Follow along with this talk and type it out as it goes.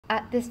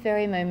At this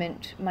very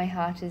moment, my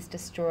heart is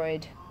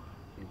destroyed.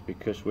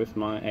 Because with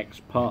my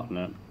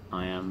ex-partner,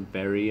 I am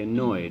very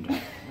annoyed.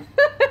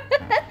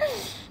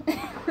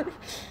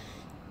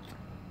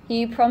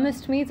 You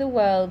promised me the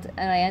world,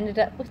 and I ended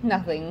up with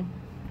nothing.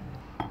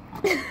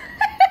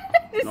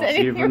 Not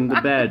even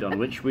the bed on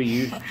which we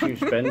used to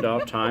spend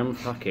our time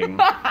fucking.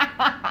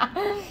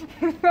 I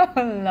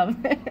love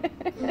it.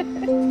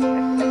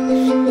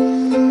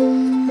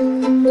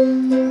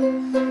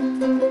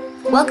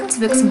 Welcome to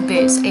Books and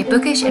Booze, a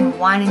bookish and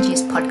wine and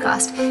juice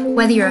podcast.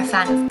 Whether you're a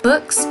fan of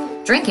books,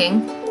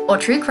 drinking, or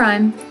true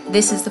crime,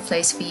 this is the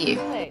place for you.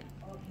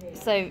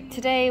 So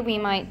today we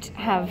might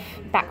have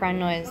background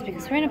noise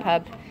because we're in a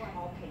pub.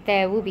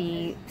 There will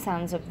be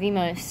sounds of the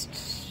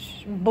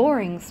most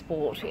boring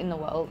sport in the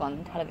world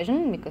on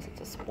television because it's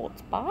a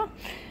sports bar,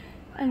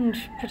 and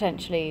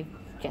potentially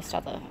just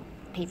other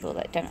people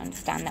that don't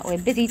understand that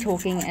we're busy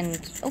talking, and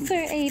also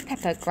a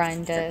pepper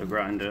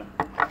grinder.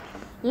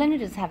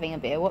 Leonard is having a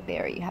beer. What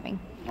beer are you having?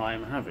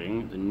 I'm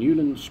having the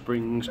Newland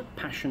Springs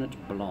Passionate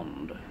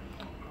Blonde.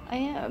 Oh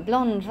yeah,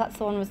 blonde, that's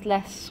the one with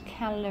less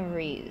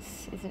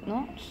calories, is it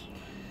not?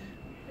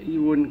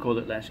 You wouldn't call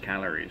it less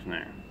calories,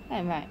 no.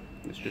 Oh right.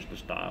 It's just the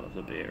style of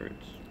the beer,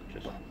 it's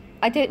just...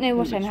 I don't know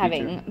what I'm sweeter.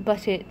 having,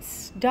 but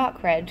it's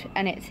dark red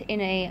and it's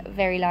in a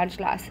very large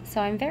glass, so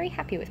I'm very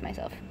happy with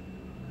myself.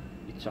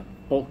 It's a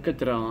polka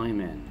dry,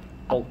 man.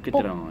 Polka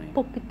dry.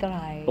 Polka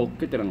dry.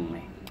 Polka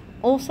dry.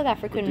 All South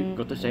African...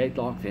 Got to say it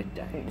like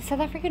that. South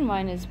African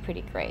wine is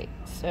pretty great,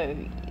 so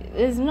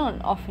there's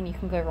not often you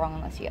can go wrong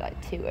unless you get like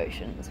two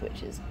oceans,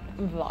 which is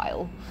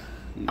vile.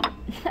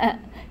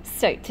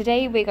 So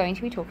today we're going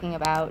to be talking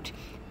about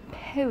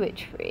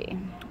poetry.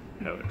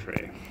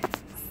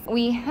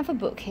 We have a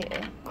book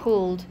here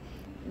called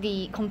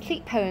The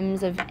Complete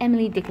Poems of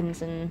Emily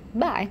Dickinson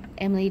by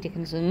Emily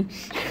Dickinson.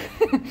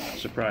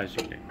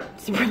 Surprisingly.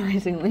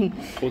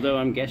 Although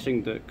I'm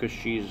guessing that because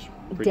she's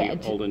pretty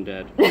Dead. old and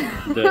dead,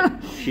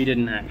 that she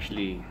didn't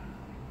actually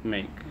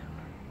make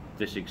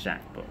this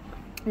exact book.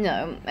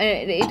 No,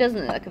 it doesn't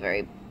look like a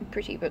very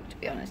pretty book, to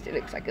be honest. It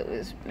looks like it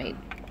was made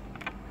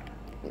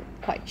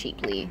quite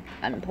cheaply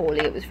and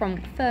poorly. It was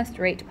from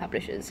first-rate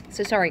publishers.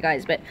 So sorry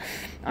guys, but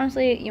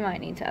honestly you might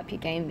need to up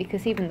your game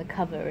because even the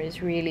cover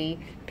is really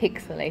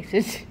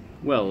pixelated.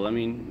 Well, I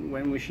mean,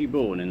 when was she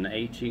born? In the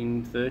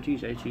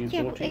 1830s, 1840s?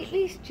 Yeah, but at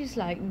least just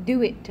like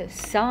do it to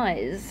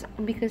size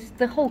because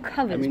the whole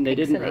cover is I mean, they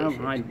didn't have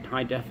pixelated.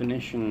 high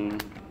definition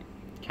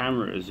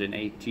cameras in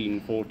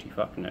 1840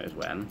 fuck knows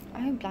when.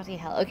 Oh bloody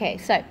hell. Okay,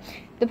 so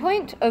the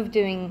point of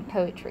doing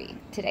poetry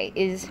today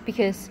is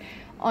because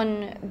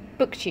on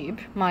BookTube,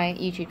 my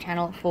YouTube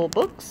channel for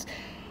books,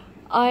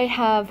 I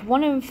have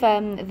one of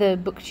the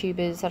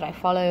booktubers that I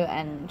follow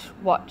and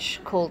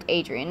watch called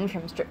Adrian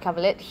from Strip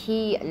Cover Lit.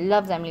 He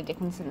loves Emily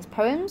Dickinson's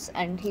poems,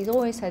 and he's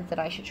always said that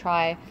I should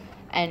try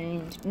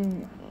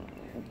and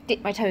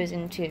dip my toes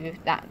into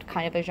that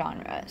kind of a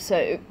genre.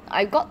 So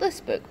I got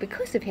this book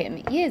because of him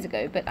years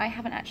ago, but I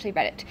haven't actually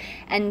read it.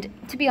 And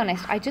to be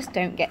honest, I just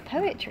don't get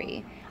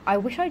poetry. I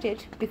wish I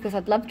did because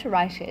I'd love to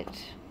write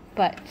it,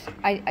 but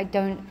I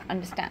don't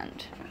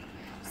understand.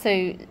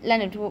 So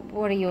Leonard,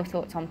 what are your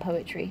thoughts on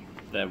poetry?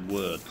 They're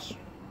words.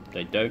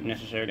 They don't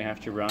necessarily have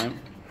to rhyme.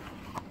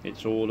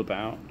 It's all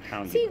about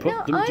how you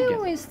put them I together.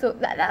 always thought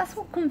that's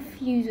what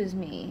confuses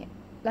me,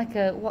 like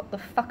a what the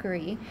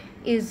fuckery,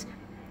 is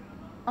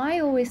I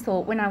always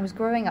thought when I was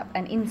growing up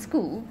and in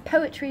school,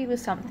 poetry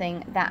was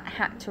something that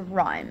had to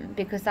rhyme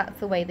because that's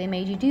the way they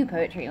made you do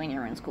poetry when you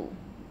were in school.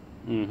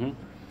 Mm-hmm.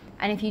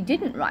 And if you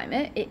didn't rhyme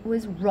it, it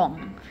was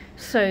wrong.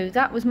 So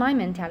that was my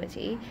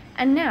mentality.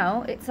 And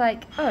now it's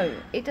like, oh,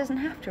 it doesn't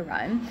have to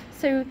rhyme.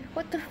 So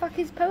what the fuck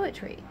is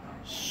poetry?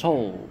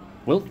 Soul,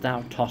 wilt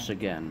thou toss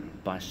again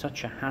by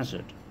such a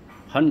hazard?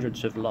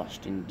 Hundreds have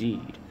lost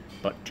indeed,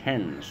 but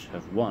tens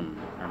have won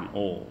and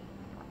all.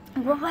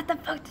 Well, what the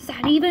fuck does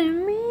that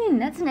even mean?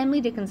 That's an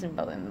Emily Dickinson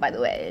poem, by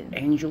the way.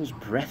 Angel's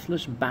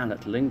breathless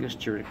ballad lingers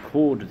to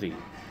record thee.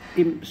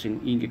 Imps in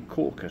eager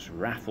caucus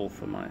raffle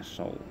for my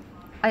soul.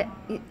 I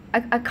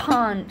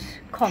can't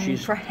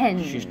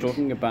comprehend. She's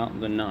talking about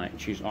the night.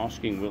 She's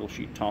asking, will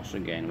she toss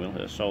again? Will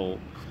her soul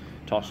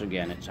toss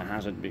again? It's a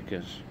hazard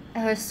because...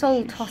 Her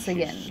soul toss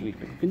again. She's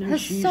sleeping. No, Her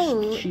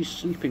soul... She's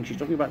sleeping. She's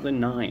talking about the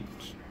night.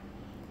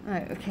 Oh,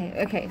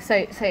 okay.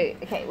 So,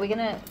 we're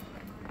gonna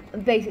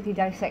basically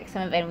dissect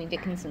some of Emily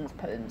Dickinson's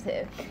poems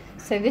here.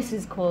 So this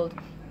is called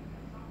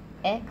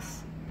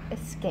Escape.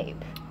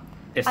 Escape.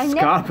 You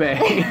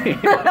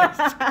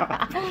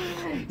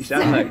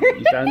sound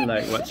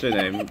like what's her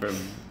name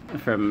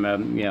from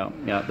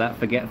that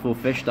forgetful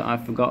fish that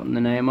I've forgotten the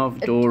name of,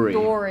 Dory.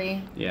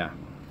 Dory. Yeah,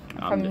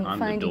 I'm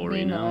the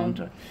Dory now. Aren't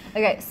I?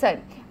 Okay,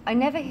 so I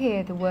never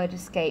hear the word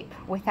escape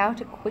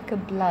without a quicker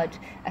blood,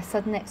 a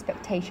sudden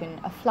expectation,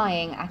 a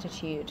flying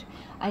attitude.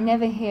 I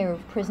never hear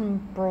of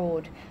prison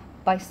broad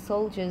by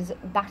soldiers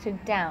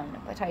battered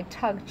down, but I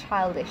tug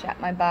childish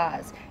at my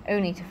bars,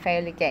 only to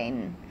fail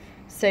again.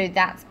 So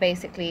that's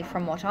basically,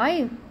 from what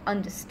I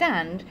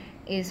understand,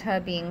 is her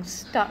being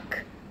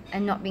stuck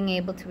and not being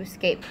able to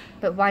escape.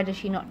 But why does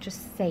she not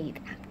just say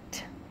that?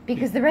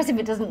 Because the rest of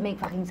it doesn't make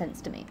fucking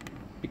sense to me.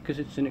 Because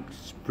it's an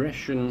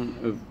expression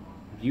of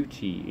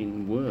beauty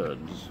in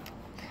words.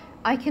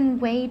 I can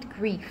wade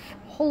grief,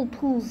 whole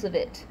pools of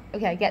it.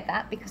 Okay, I get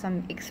that because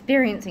I'm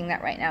experiencing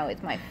that right now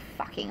with my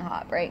fucking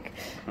heartbreak.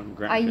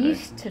 I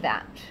used to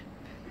that.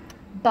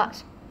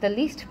 But the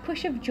least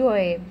push of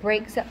joy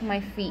breaks up my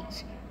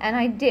feet, and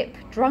I dip,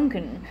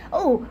 drunken.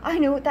 Oh, I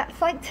know what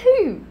that's like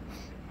too!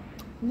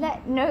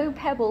 Let no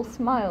pebble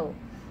smile.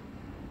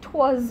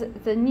 'Twas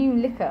the new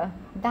liquor,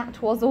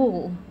 that was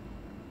all.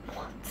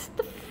 What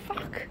the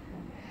fuck?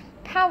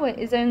 Power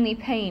is only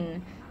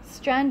pain,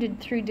 stranded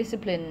through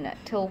discipline,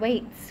 till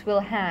weights will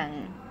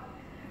hang.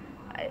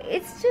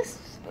 It's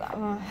just...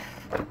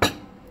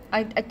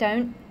 I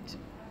don't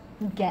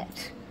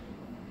get.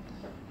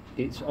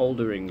 It's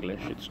older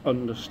English, it's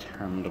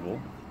understandable.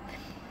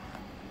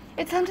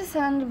 It's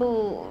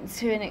understandable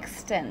to an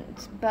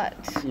extent,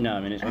 but... No, I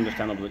mean, it's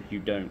understandable that you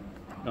don't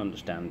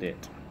understand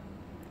it.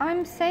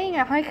 I'm saying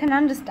I can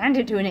understand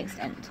it to an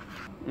extent.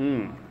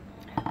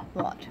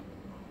 What?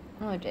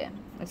 Oh dear,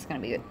 it's gonna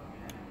be good.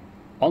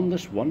 On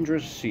this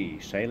wondrous sea,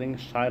 sailing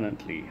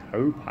silently,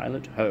 ho,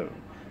 pilot, ho,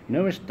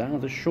 knowest thou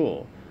the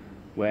shore,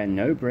 where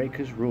no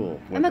breakers roar,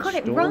 where Oh my the god,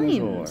 it storm is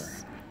rhymes!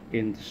 o'er.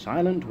 In the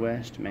silent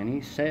west,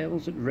 many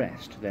sails at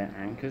rest, their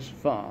anchors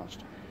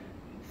fast.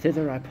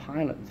 Thither I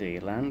pilot thee,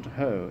 land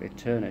ho,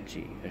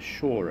 eternity,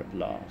 ashore at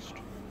last.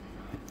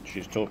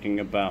 She's talking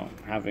about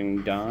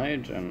having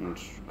died and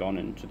gone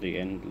into the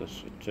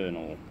endless,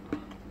 eternal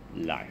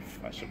life,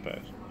 I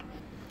suppose.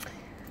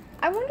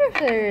 I wonder if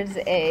there's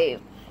a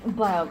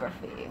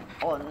biography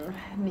on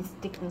Miss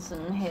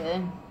Dickinson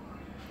here.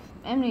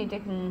 Emily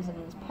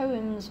Dickinson's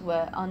poems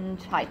were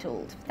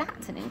untitled.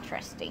 That's an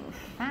interesting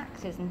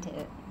fact, isn't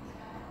it?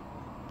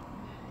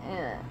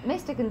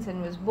 Miss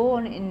Dickinson was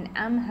born in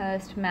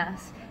Amherst,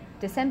 Mass,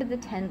 December the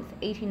 10th,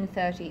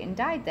 1830, and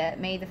died there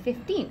May the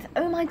 15th.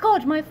 Oh my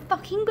god, my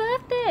fucking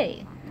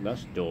birthday!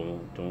 That's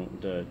dark.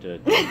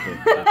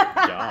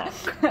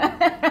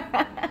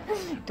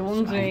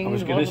 Daunting. I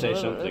was going to say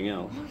something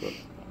else,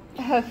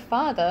 but... Her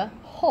father,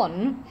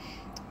 Hon,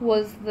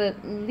 was the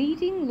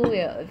leading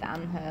lawyer of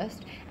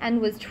Amherst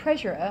and was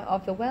treasurer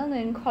of the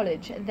well-known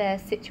college there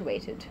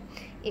situated.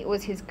 It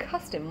was his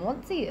custom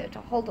once a year to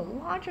hold a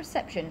large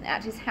reception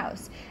at his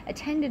house,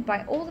 attended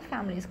by all the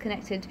families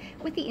connected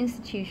with the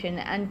institution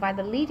and by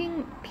the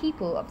leading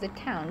people of the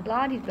town.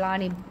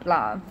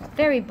 Blah-de-blah-de-blah.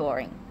 Very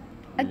boring.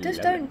 I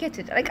just don't get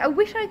it. Like, I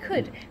wish I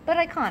could, but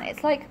I can't.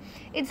 It's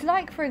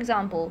like, for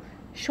example,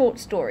 short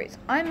stories.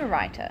 I'm a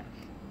writer,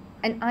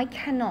 and I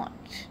cannot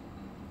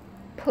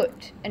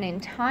put an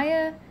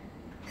entire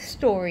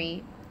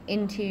story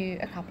into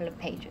a couple of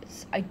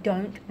pages. I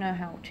don't know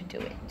how to do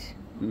it.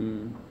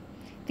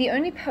 The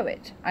only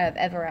poet I have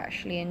ever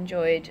actually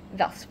enjoyed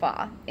thus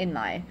far in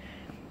my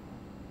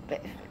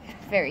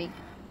very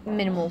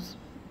minimal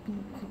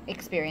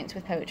experience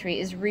with poetry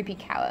is Rupi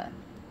Kaur,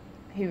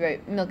 who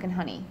wrote Milk and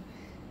Honey,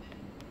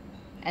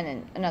 and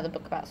then another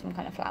book about some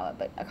kind of flower,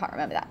 but I can't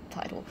remember that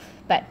title.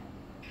 But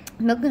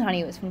Milk and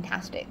Honey was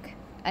fantastic,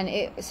 and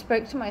it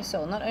spoke to my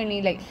soul. Not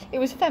only, like, it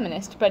was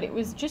feminist, but it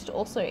was just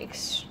also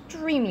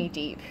extremely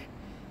deep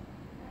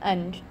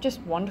and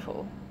just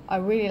wonderful. I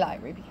really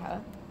like Rupi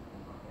Kaur.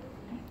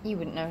 You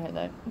wouldn't know her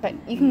though, but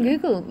you can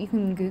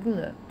Google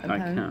it. I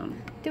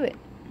can. Do it.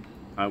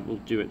 I will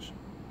do it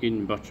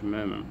in but a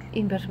moment.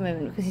 In but a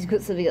moment, because he's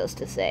got something else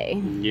to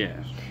say.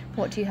 Yes.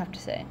 What do you have to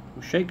say?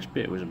 Well,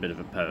 Shakespeare was a bit of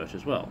a poet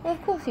as well. Well,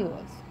 of course he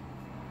was.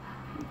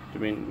 I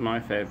mean, my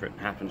favourite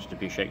happens to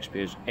be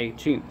Shakespeare's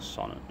 18th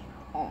sonnet,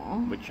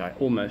 Aww. which I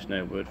almost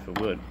know word for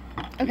word.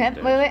 Okay,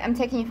 wait, I'm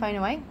taking your phone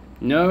away.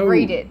 No!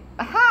 Read it.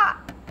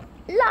 Aha!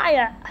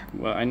 Liar!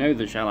 Well, I know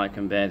that shall I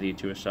compare thee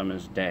to a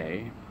summer's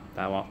day.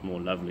 Thou art more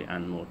lovely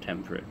and more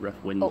temperate.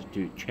 Rough winds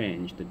do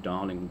change the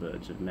darling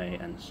birds of May,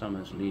 and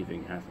summer's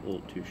leaving hath all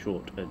too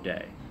short a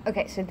day.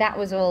 Okay, so that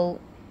was all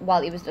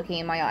while he was looking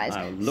in my eyes.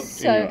 I looked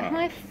so, in your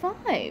high eyes.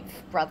 five,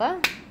 brother.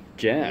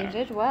 Yeah. You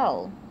did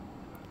well.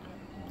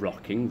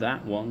 Rocking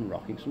that one,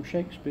 rocking some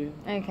Shakespeare.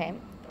 Okay.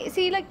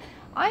 See, like,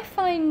 I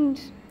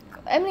find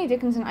Emily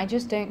Dickinson I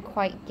just don't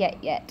quite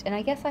get yet, and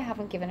I guess I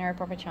haven't given her a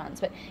proper chance,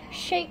 but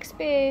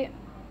Shakespeare,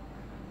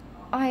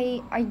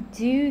 I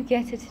do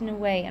get it in a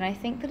way, and I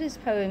think that his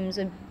poems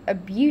are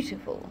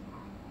beautiful.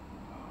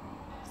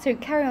 So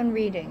carry on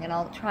reading, and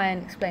I'll try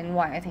and explain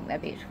why I think they're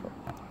beautiful.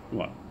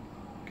 What?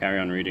 Carry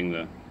on reading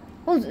the...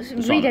 Well, just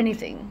read sonnet.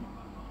 anything.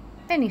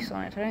 Any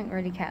sonnet, I don't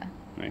really care.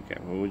 Okay,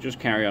 well, we'll just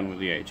carry on with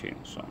the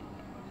 18th song.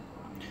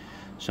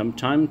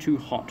 Sometime too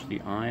hot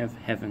the eye of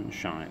heaven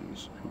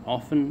shines, and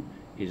often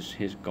is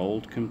his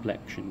gold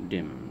complexion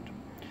dimmed,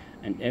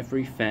 and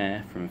every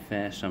fair from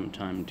fair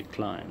sometime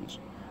declines,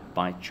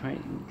 by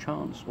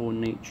chance or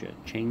nature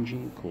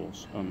changing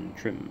course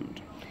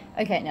untrimmed.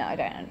 Okay, no, I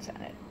don't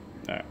understand it.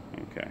 Oh,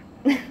 okay.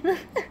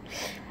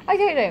 I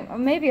don't know.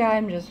 Maybe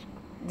I'm just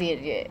the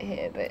idiot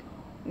here, but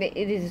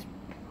it is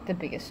the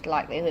biggest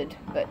likelihood.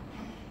 But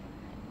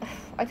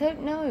I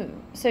don't know.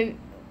 So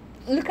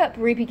look up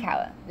Rupi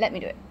Kaur. Let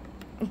me do it.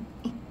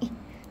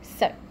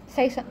 So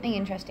say something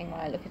interesting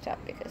while I look it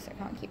up because I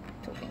can't keep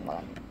talking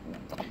while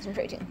I'm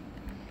concentrating.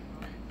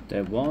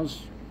 There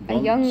was A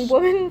once... young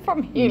woman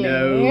from Healing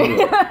No.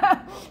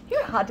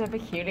 who had a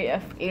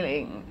peculiar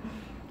feeling.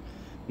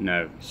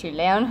 No. She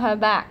lay on her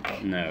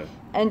back No.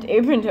 and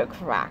opened a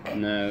crack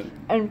No.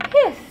 and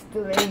pissed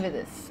all over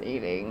the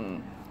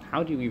ceiling.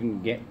 How do you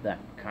even get that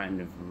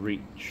kind of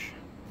reach?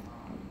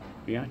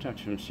 You have to have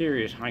some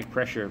serious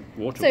high-pressure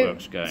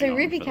waterworks going on. So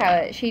Ruby for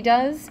that. Kaur, she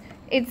does,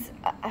 it's,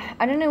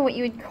 I don't know what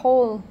you would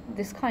call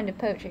this kind of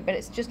poetry, but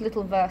it's just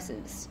little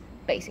verses,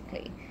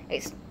 basically.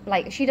 It's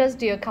like, she does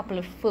do a couple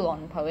of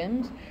full-on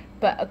poems,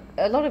 but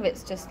a lot of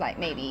it's just like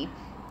maybe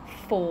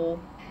 4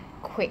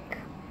 quick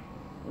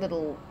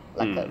little,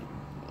 like a,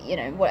 you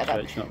know, whatever. So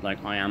it's not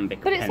like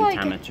iambic But it's like-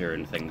 pentameter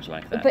and things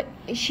like that. But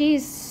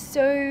she's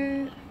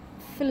so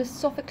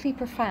philosophically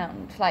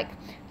profound. Like,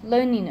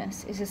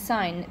 loneliness is a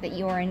sign that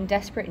you are in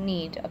desperate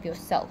need of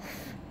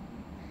yourself.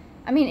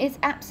 I mean, it's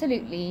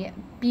absolutely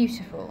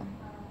beautiful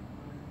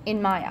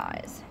in my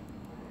eyes.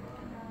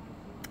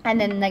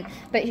 And then, like,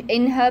 but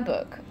in her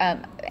book,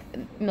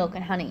 Milk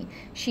and Honey,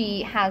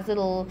 she has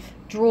little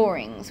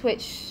drawings,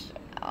 which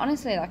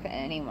honestly, like,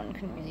 anyone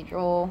can really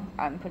draw.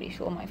 I'm pretty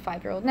sure my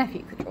 5-year-old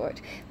nephew could draw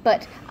it.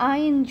 But I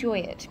enjoy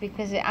it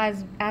because it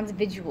adds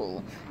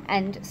visual.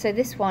 And so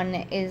this one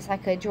is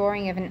like a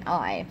drawing of an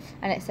eye.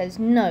 And it says,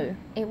 "No,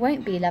 it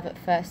won't be love at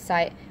first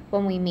sight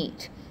when we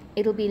meet.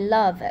 It'll be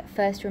love at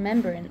first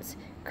remembrance.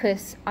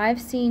 'Cause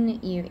I've seen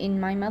you in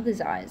my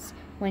mother's eyes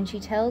when she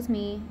tells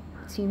me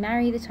to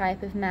marry the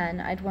type of man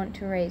I'd want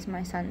to raise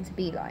my son to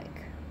be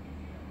like."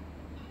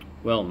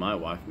 Well, my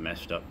wife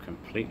messed up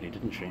completely,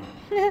 didn't she?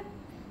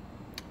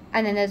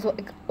 And then there's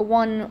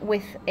one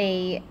with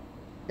a,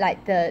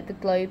 like, the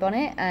globe on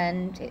it,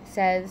 and it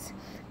says,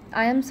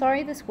 "I am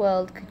sorry this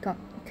world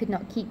could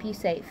not keep you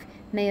safe.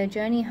 May your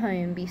journey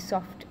home be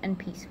soft and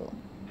peaceful."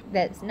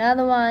 There's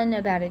another one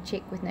about a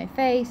chick with no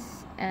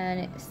face,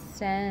 and it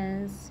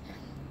says,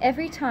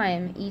 "Every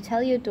time you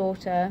tell your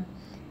daughter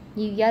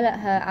you yell at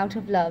her out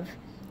of love,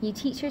 you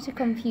teach her to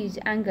confuse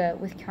anger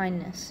with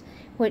kindness,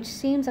 which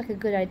seems like a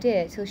good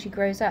idea till she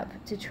grows up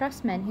to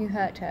trust men who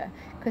hurt her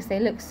because they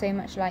look so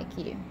much like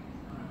you."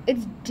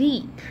 It's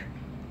deep.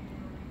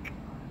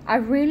 I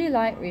really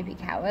like Ruby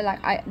Kaur.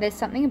 Like, there's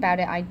something about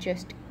it I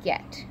just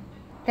get.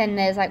 Then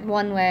there's like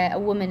one where a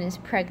woman is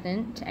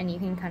pregnant and you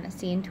can kind of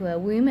see into her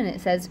womb, and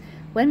it says,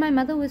 "When my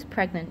mother was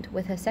pregnant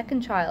with her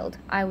second child,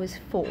 I was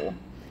 4.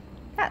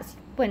 That's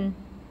when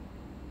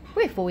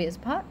we're 4 years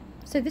apart,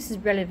 so this is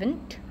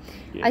relevant.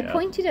 I Yeah.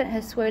 pointed at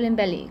her swollen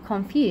belly,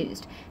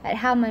 confused at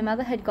how my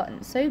mother had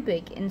gotten so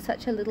big in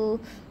such a little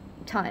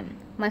time.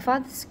 My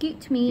father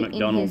scooped me in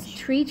McDonald's. his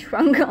tree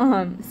trunk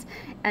arms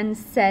and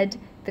said,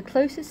 'The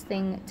closest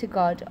thing to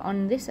God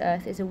on this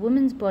earth is a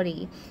woman's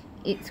body.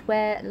 It's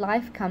where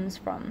life comes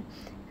from.'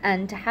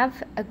 And to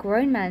have a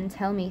grown man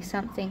tell me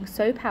something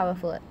so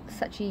powerful at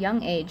such a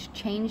young age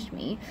changed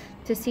me.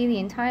 To see the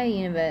entire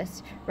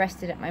universe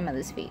rested at my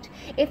mother's feet."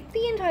 If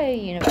the entire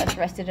universe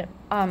rested at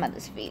our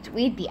mother's feet,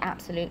 we'd be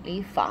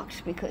absolutely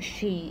fucked because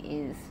she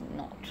is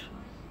not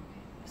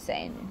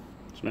sane.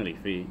 Smelly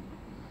feet.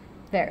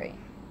 Very.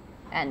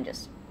 And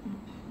just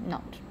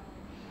not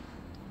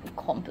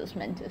compos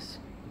mentis.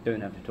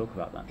 Don't have to talk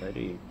about that though, do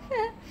you?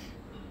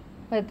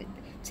 Well,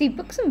 see,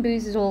 books and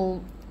booze is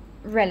all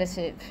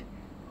relative,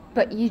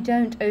 but you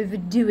don't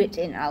overdo it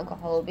in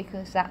alcohol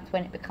because that's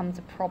when it becomes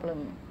a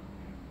problem.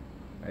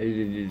 I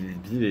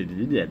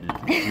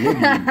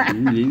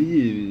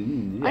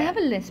have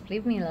a lisp,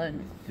 leave me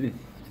alone.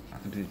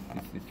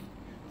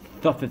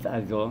 Stop it,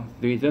 Azor.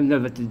 You don't know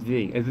what to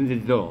drink. Open the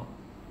door.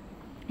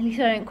 At least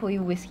I don't call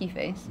you whiskey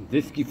face.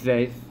 Whiskey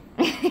face.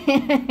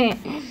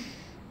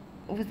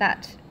 Was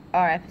that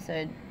our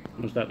episode?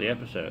 Was that the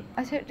episode?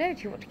 I don't know,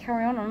 do you want to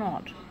carry on or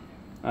not?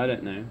 I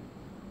don't know.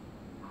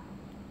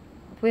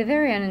 We're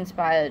very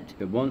uninspired.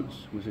 There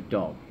once was a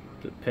dog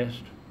that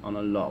pissed on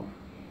a log.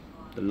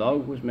 The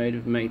log was made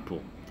of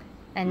maple.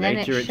 And then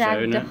Later it its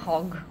shagged a owner-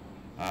 hog.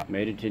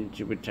 Made it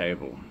into a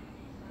table,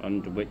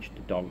 under which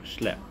the dog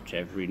slept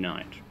every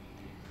night.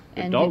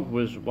 The And dog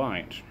was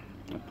white,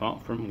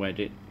 apart from when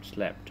it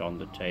slept on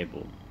the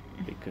table,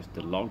 because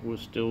the log was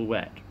still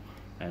wet,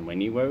 and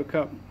when he woke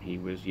up, he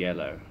was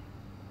yellow.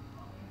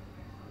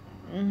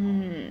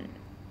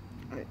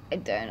 I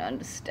don't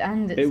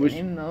understand this It was-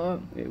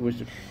 anymore. It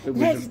was a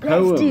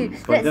poem,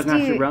 but it doesn't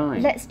have to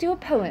rhyme. Let's do a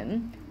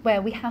poem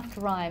where we have to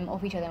rhyme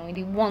off each other and we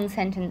do one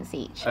sentence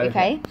each, Okay,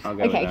 okay? I'll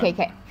go with that.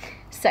 Okay.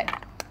 So,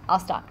 I'll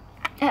start.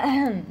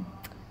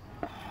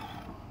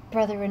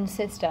 Brother and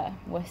sister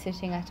were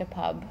sitting at a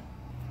pub.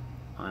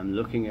 I'm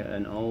looking at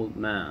an old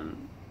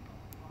man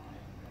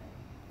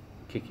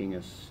kicking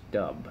a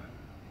stub.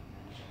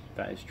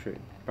 That is true,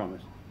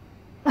 promise.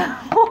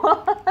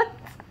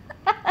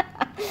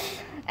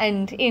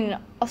 And in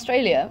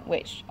Australia,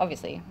 which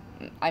obviously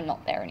I'm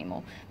not there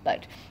anymore,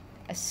 but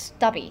a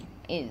stubby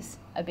is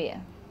a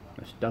beer.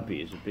 A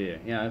stubby is a beer.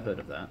 Yeah, I've heard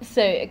of that.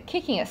 So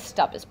kicking a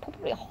stub is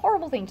probably a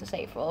horrible thing to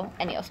say for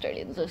any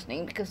Australians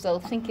listening because they'll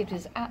think it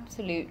is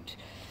absolute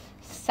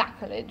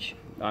Sacrilege.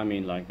 I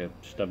mean like a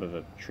stub of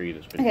a tree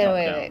that's been Okay, chopped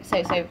wait, down. wait.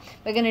 So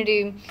we're gonna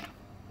do.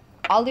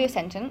 I'll do a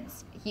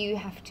sentence. You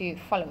have to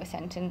follow a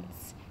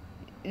sentence.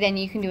 Then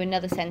you can do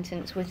another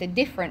sentence with a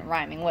different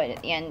rhyming word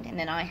at the end, and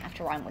then I have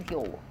to rhyme with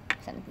your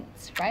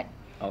sentence, right?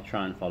 I'll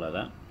try and follow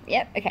that.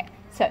 Yep. Okay.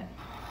 So,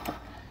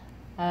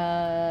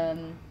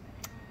 the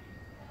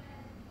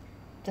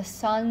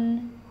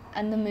sun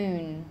and the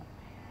moon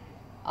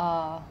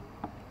are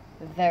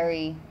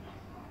very.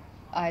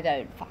 I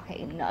don't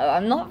fucking know.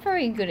 I'm not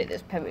very good at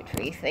this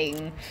poetry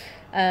thing.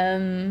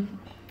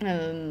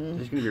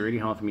 This is going to be really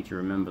hard for me to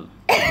remember.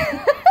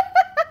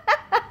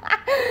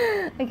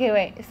 Okay,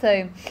 wait.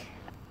 So,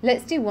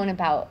 let's do one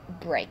about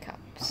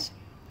breakups.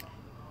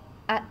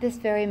 At this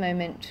very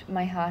moment,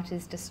 my heart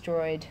is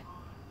destroyed.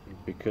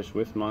 Because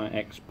with my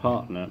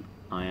ex-partner,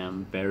 I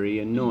am very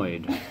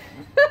annoyed.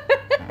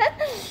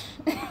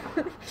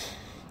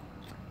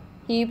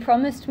 You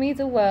promised me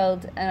the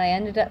world, and I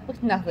ended up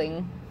with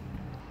nothing.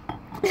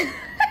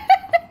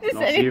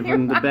 Not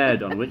even the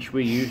bed on which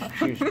we used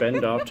to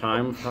spend our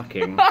time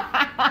fucking.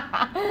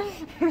 I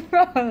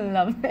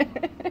love it.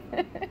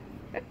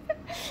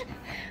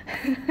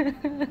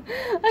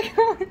 I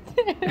can't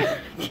do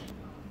it.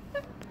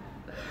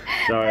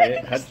 Sorry,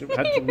 had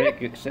to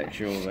make it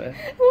sexual there.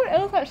 What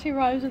else actually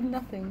rhymes with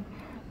nothing?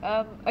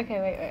 Okay,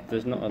 wait.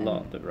 There's not a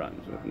lot that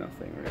rhymes with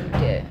nothing,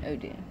 really. Oh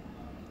dear.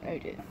 Oh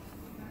dear.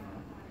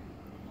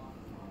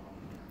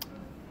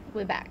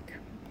 We're back.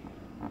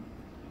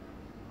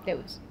 There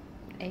was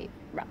a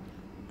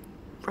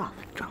rather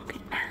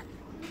drunken man.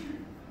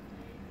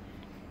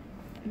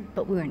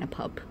 But we're in a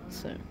pub,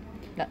 so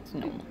that's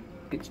normal.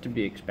 It's to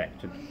be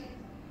expected.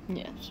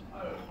 Yes.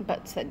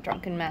 But said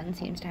drunken man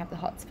seems to have the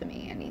hots for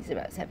me, and he's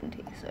about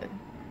 70, so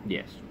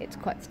Yes. it's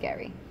quite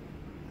scary.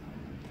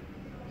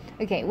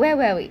 Okay, where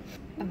were we?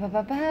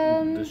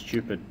 The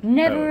stupid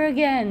Never poet.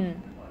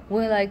 again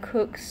will I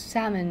cook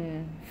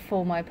salmon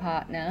for my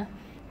partner.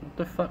 What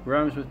the fuck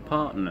rhymes with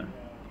partner?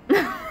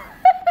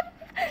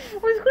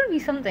 Well, it's got to be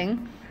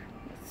something.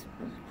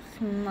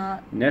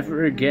 Smart.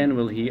 Never again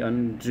will he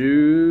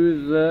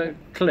undo the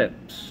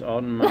clips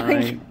on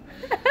my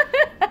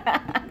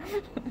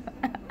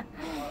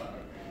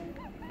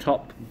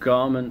top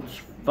garments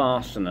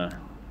fastener.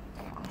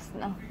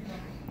 No.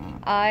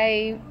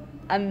 I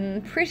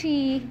am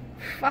pretty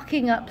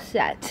fucking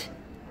upset.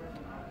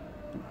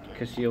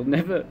 Because he'll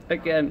never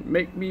again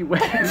make me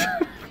wet.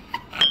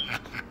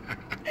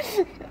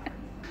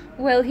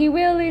 Well, he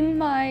will in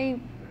my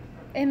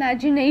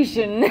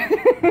imagination.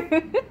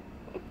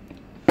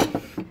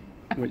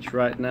 Which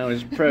right now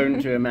is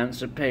prone to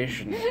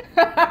emancipation.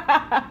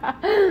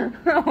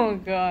 Oh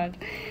god,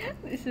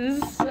 this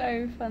is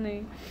so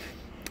funny.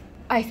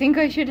 I think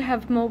I should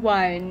have more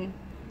wine.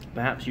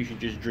 Perhaps you should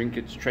just drink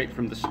it straight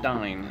from the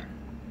stein.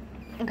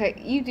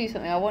 Okay, you do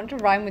something. I want to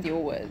rhyme with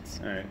your words.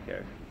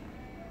 Okay.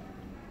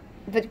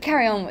 But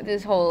carry on with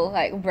this whole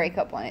like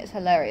breakup one. It's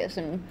hilarious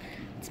and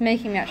it's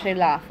making me actually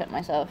laugh at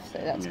myself, so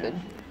that's Yeah. good.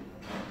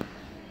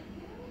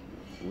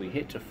 We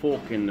hit a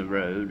fork in the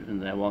road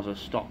and there was a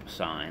stop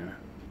sign.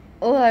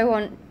 All I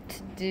want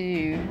to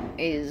do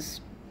is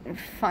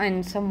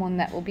find someone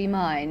that will be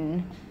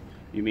mine.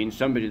 You mean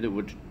somebody that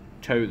would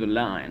toe the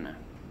line?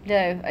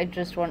 No, I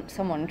just want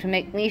someone to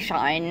make me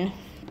shine.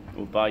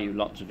 Or buy you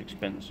lots of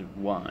expensive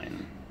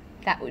wine?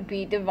 That would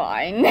be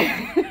divine.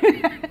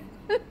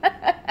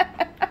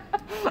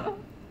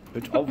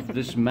 But of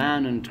this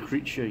man and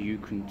creature you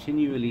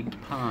continually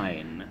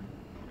pine.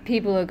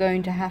 People are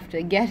going to have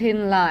to get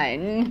in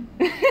line.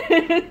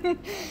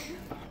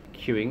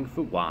 Queuing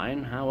for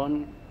wine, how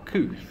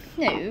uncouth.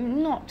 No,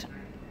 not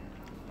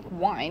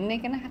wine. They're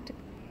going to have to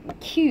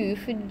queue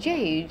for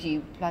jade,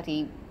 you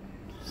bloody...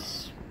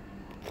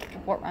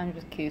 What rhymes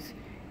with couth?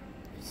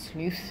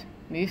 Sleuth?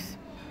 Moose?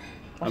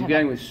 I'm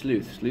going with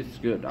sleuth. Sleuth's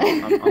good.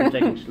 I'm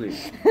taking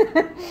sleuth.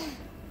 I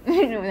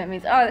don't know what that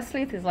means. Oh, a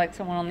sleuth is like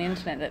someone on the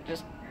internet that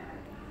just...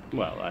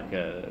 Well, like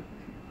a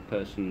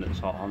person that's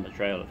hot on the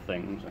trail of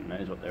things and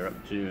knows what they're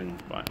up to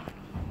and quite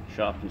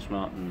sharp and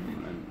smart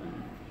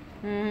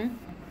and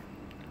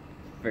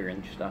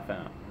figuring stuff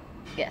out.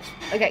 Yes.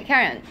 Okay,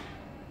 carry on.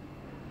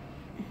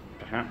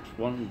 Perhaps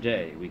one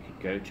day we could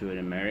go to an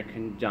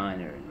American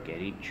diner and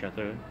get each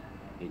other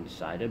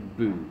inside a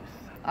booth.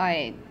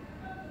 I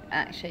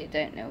actually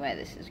don't know where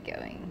this is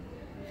going,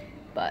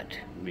 but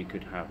We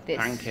could have this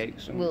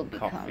pancakes and will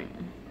coffee.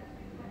 become...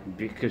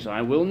 Because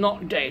I will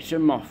not date a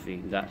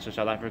moffy. That's a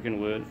South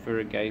African word for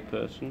a gay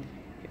person.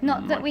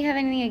 Not that we have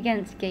anything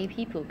against gay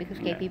people, because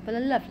gay No. people are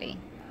lovely.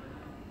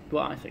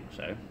 Well, I think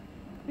so.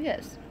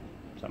 Yes.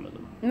 Some of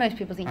them. Most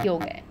people think you're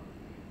gay,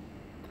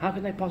 How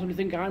can they possibly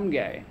think I'm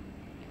gay?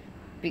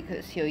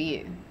 because you're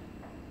you.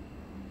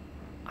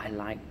 I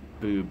like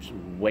boobs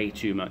way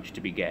too much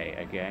to be gay,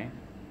 okay?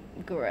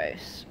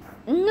 Gross.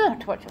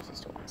 Not what your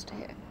sister wants to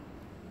hear.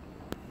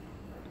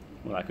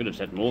 Well, I could have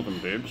said more than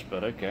boobs,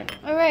 but okay.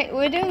 Alright,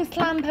 we're doing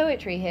slam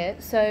poetry here,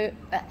 so...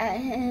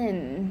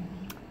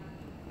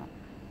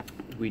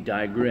 We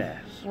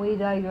digress. we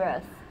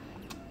digress.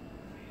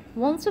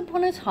 Once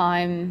upon a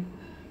time,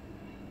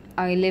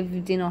 I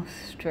lived in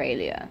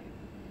Australia.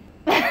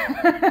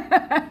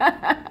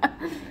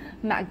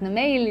 Magnum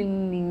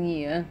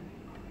alien.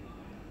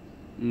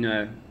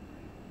 No.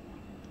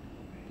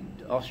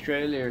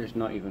 Australia is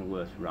not even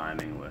worth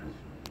rhyming with.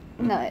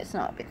 No, it's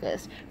not,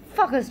 because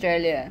fuck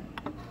Australia.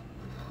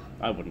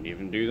 I wouldn't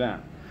even do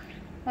that.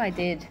 I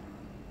did.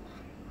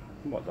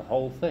 What, the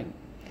whole thing?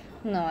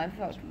 No, I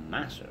fucked. It's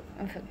massive.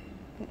 I fucked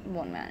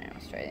one man in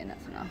Australia, and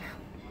that's enough.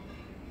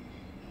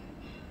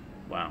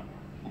 Wow.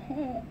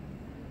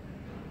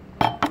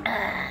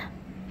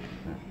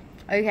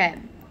 Okay,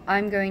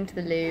 I'm going to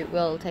the loo.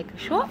 We'll take a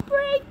short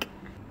break.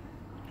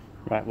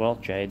 Right, well,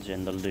 Jade's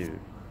in the loo.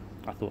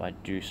 I thought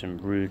I'd do some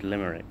rude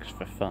limericks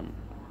for fun.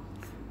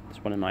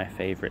 It's one of my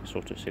favourite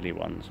sort of silly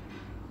ones.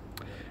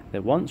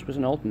 There once was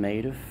an old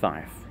maid of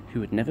Fife who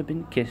had never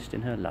been kissed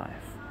in her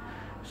life.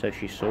 So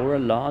she saw a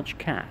large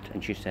cat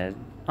and she said,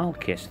 "I'll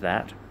kiss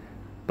that."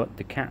 But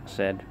the cat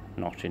said,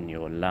 "Not in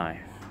your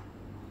life."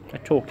 A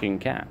talking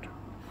cat.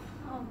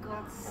 Oh,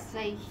 God's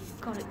sake, he's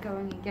got it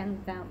going again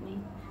without me.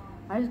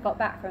 I just got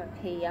back from a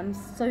pee. I'm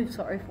so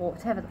sorry for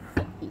whatever the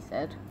fuck he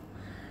said.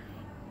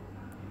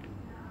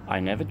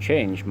 I never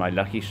change my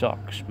lucky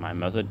socks. My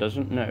mother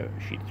doesn't know.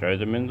 She'd throw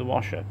them in the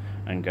washer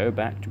and go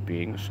back to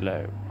being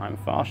slow. I'm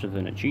faster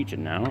than a cheetah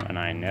now, and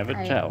I never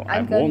tell.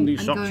 I've worn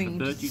these socks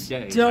for 30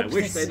 days. I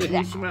wish they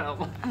didn't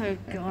smell. Oh,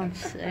 God's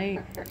sake.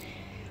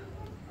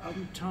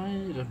 I'm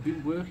tired. I've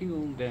been working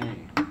all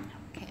day.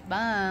 Okay,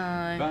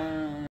 bye.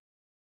 Bye.